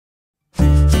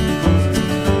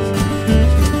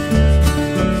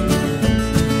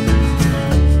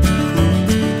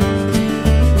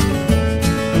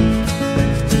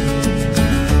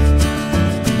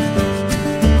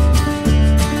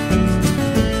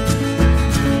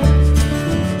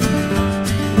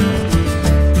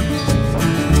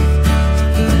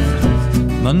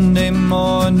Monday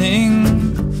morning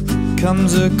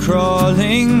comes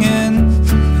a-crawling in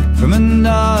from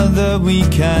another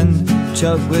weekend,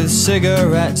 choked with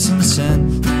cigarettes and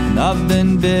sin. And I've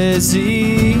been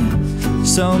busy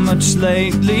so much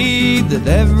lately that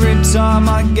every time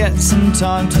I get some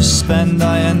time to spend,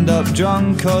 I end up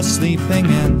drunk or sleeping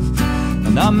in.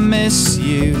 And I miss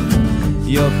you,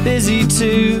 you're busy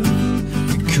too.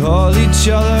 We call each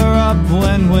other up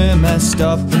when we're messed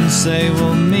up and say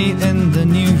we'll meet in the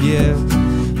new year.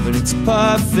 But it's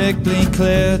perfectly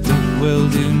clear that we'll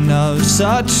do no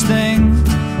such thing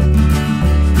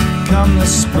come the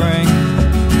spring.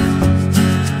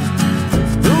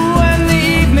 When the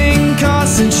evening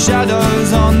casts its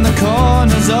shadows on the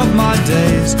corners of my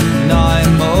days, and I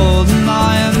am old and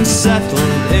I am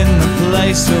settled in the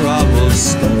place where I will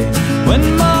stay.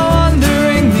 When my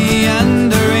wandering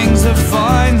meanderings have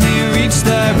finally reached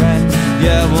their end,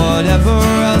 yeah, whatever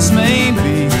else may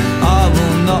be, I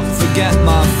will not forget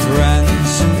my friends.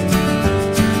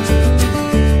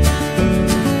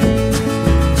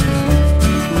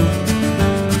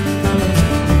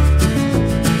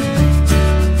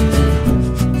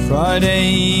 Friday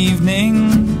evening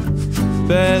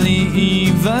barely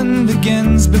even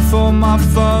begins before my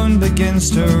phone begins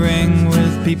to ring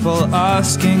with people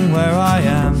asking where I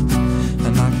am.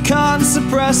 And I can't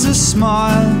suppress a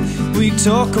smile. We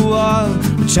talk a while,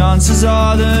 but chances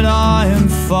are that I am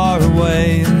far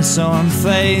away, and so I'm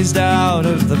phased out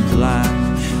of the plan.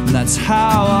 And that's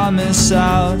how I miss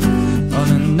out on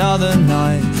another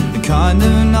night, the kind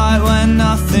of night when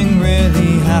nothing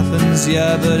really happens,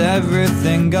 yeah, but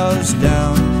everything goes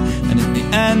down. And in the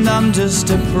end I'm just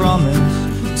a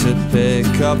promise to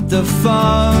pick up the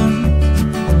phone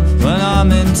when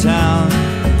I'm in town.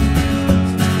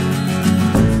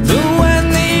 But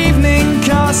when the evening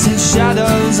casts its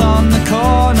shadows on the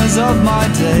corners of my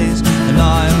days, and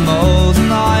I am old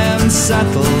and I am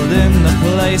settled in the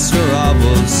place where I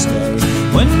will stay.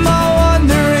 When my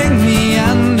wandering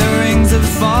meanderings have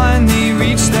finally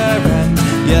reached their end,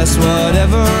 yes,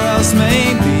 whatever else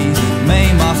may be,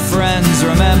 may my friends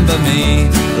remember me.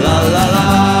 La la la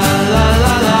la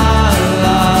la la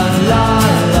la la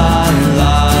la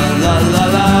la la la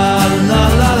la la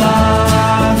la la.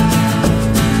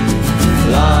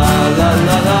 La la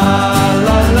la la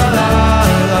la la la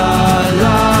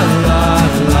la la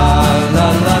la la la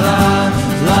la la.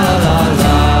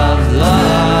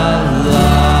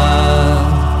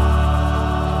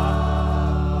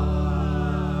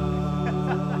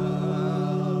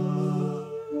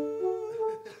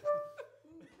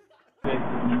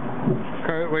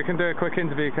 We can do a quick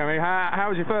interview, can we? How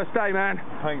was your first day, man?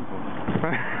 Painful.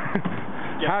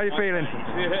 How are you feeling?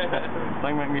 Yeah.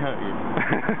 Don't make me hurt you.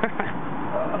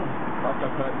 Like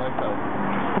I've hurt myself.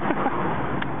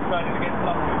 Trying to get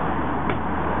fluffy.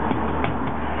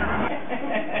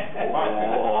 Wow.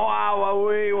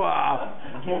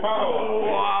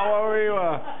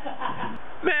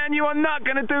 Man, you are not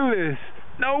gonna do this.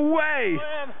 No way.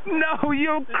 No,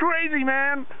 you're crazy,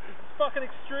 man. It's fucking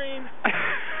extreme.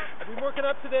 I've been working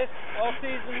up to this all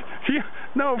season.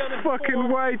 No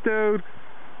fucking way, dude.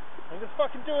 I'm just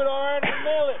fucking do it alright and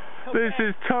nail it. This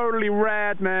is totally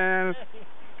rad, man.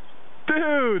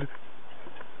 Dude.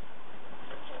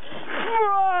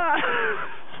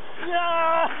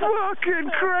 Yeah. Fucking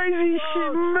crazy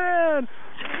shit, man.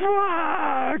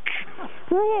 Fuck.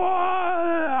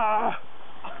 Whoa.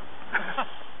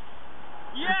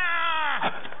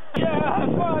 Yeah. Yeah,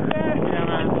 fuck that. Yeah,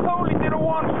 man. Totally did a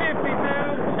 150,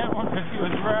 dude. That 150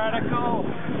 was radical.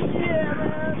 Yeah,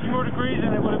 man. A few more degrees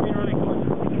and it would have been really cool.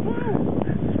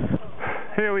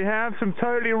 Here we have some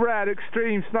totally rad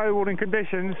extreme snowboarding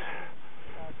conditions.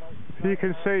 You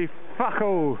can see fuck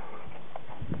all.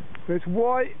 There's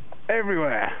white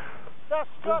everywhere. That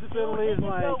Visibility is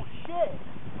like... Oh, shit.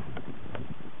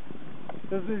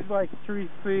 This is like 3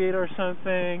 feet or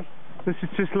something. This is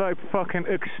just like fucking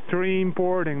extreme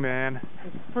boarding, man.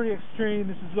 It's pretty extreme.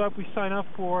 This is what we sign up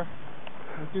for.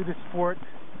 We do this sport.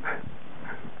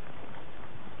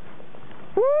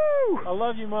 Woo! I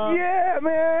love you, Mom. Yeah,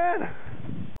 man!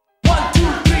 1,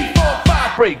 2, 3, 4,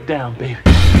 5. Break down, baby.